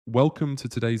Welcome to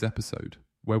today's episode,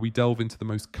 where we delve into the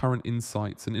most current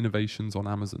insights and innovations on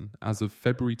Amazon as of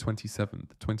February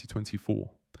 27th,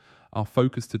 2024. Our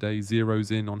focus today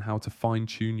zeroes in on how to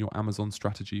fine-tune your Amazon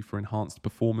strategy for enhanced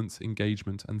performance,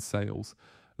 engagement, and sales.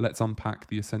 Let's unpack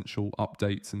the essential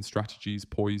updates and strategies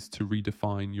poised to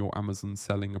redefine your Amazon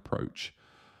selling approach.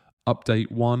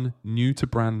 Update 1. New to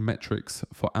brand metrics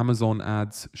for Amazon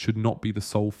ads should not be the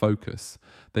sole focus.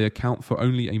 They account for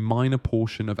only a minor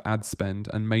portion of ad spend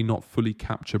and may not fully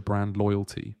capture brand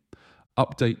loyalty.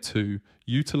 Update 2.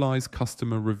 Utilize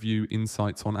customer review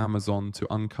insights on Amazon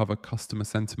to uncover customer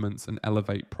sentiments and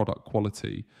elevate product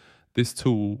quality. This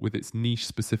tool, with its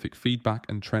niche-specific feedback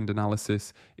and trend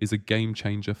analysis, is a game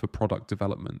changer for product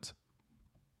development.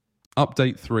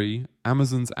 Update 3.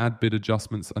 Amazon's ad bid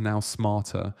adjustments are now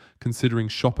smarter, considering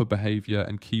shopper behavior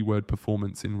and keyword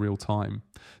performance in real time.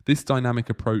 This dynamic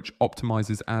approach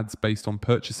optimizes ads based on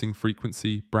purchasing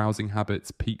frequency, browsing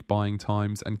habits, peak buying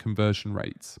times, and conversion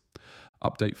rates.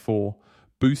 Update 4.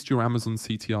 Boost your Amazon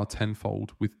CTR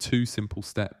tenfold with 2 simple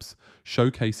steps,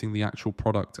 showcasing the actual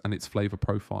product and its flavor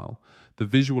profile. The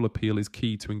visual appeal is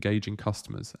key to engaging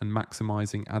customers and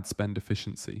maximizing ad spend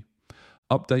efficiency.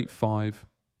 Update 5.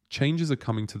 Changes are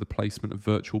coming to the placement of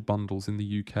virtual bundles in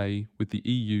the UK, with the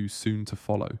EU soon to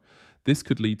follow. This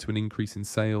could lead to an increase in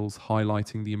sales,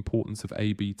 highlighting the importance of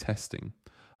A/B testing.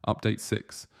 Update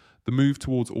 6. The move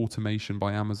towards automation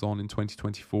by Amazon in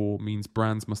 2024 means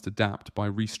brands must adapt by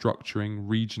restructuring,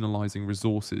 regionalizing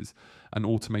resources, and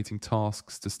automating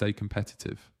tasks to stay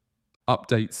competitive.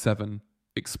 Update 7.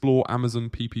 Explore Amazon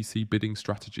PPC bidding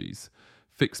strategies.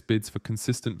 Fixed bids for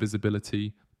consistent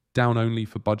visibility, down only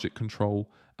for budget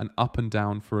control, and up and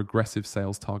down for aggressive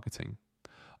sales targeting.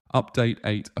 Update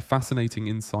 8. A fascinating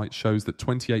insight shows that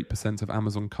 28% of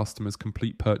Amazon customers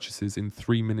complete purchases in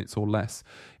 3 minutes or less,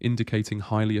 indicating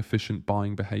highly efficient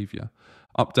buying behavior.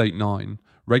 Update 9.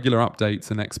 Regular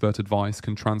updates and expert advice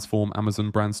can transform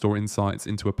Amazon Brand Store Insights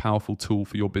into a powerful tool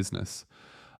for your business.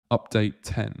 Update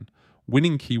 10.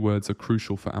 Winning keywords are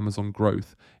crucial for Amazon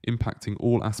growth, impacting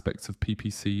all aspects of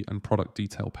PPC and product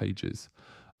detail pages.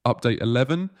 Update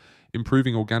 11.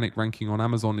 Improving organic ranking on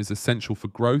Amazon is essential for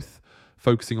growth,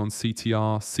 focusing on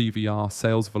CTR, CVR,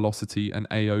 sales velocity, and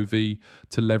AOV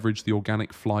to leverage the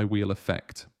organic flywheel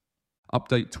effect.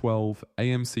 Update 12.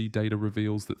 AMC data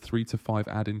reveals that 3 to 5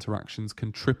 ad interactions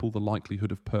can triple the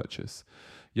likelihood of purchase.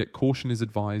 Yet caution is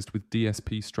advised with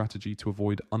DSP strategy to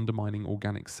avoid undermining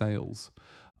organic sales.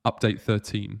 Update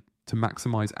 13. To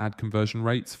maximize ad conversion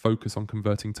rates, focus on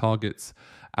converting targets,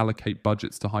 allocate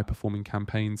budgets to high-performing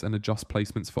campaigns, and adjust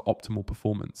placements for optimal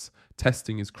performance.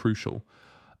 Testing is crucial.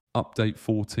 Update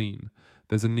 14.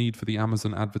 There's a need for the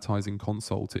Amazon Advertising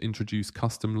Console to introduce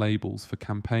custom labels for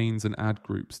campaigns and ad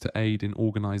groups to aid in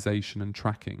organization and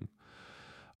tracking.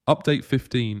 Update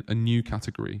 15. A new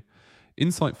category.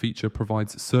 Insight feature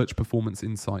provides search performance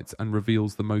insights and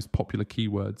reveals the most popular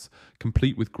keywords,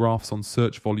 complete with graphs on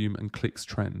search volume and clicks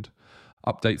trend.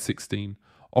 Update 16.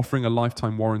 Offering a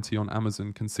lifetime warranty on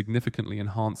Amazon can significantly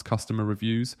enhance customer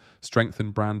reviews, strengthen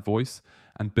brand voice,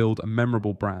 and build a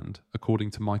memorable brand,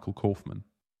 according to Michael Kaufman.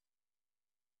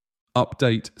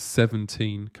 Update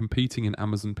 17. Competing in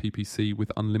Amazon PPC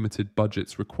with unlimited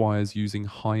budgets requires using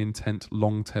high-intent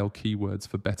long-tail keywords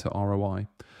for better ROI.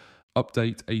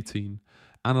 Update 18.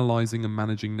 Analyzing and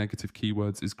managing negative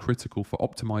keywords is critical for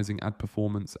optimizing ad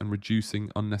performance and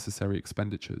reducing unnecessary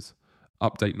expenditures.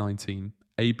 Update 19.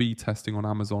 A/B testing on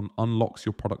Amazon unlocks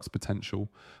your product's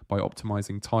potential by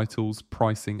optimizing titles,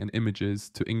 pricing, and images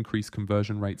to increase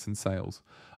conversion rates and sales.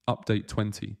 Update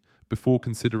 20. Before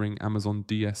considering Amazon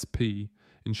DSP,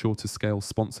 ensure to scale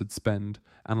sponsored spend,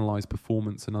 analyze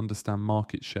performance, and understand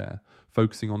market share,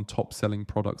 focusing on top-selling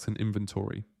products and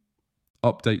inventory.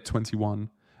 Update 21.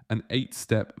 An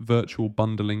 8-step virtual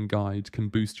bundling guide can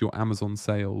boost your Amazon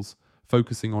sales,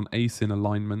 focusing on ASIN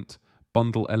alignment,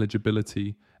 bundle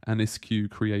eligibility, and SKU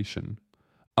creation.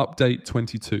 Update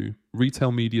 22.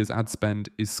 Retail media's ad spend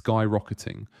is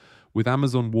skyrocketing, with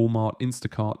Amazon, Walmart,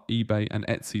 Instacart, eBay, and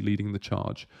Etsy leading the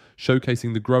charge,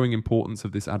 showcasing the growing importance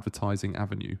of this advertising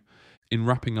avenue. In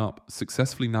wrapping up,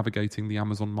 successfully navigating the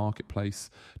Amazon marketplace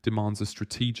demands a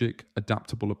strategic,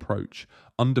 adaptable approach,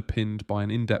 underpinned by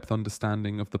an in-depth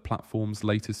understanding of the platform's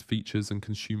latest features and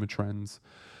consumer trends.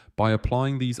 By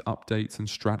applying these updates and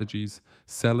strategies,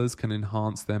 sellers can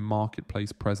enhance their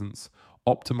marketplace presence,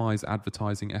 optimize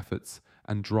advertising efforts,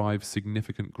 and drive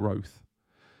significant growth.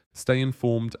 Stay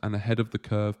informed and ahead of the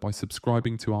curve by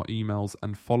subscribing to our emails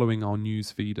and following our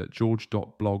newsfeed at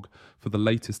george.blog for the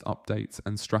latest updates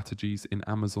and strategies in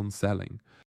Amazon selling.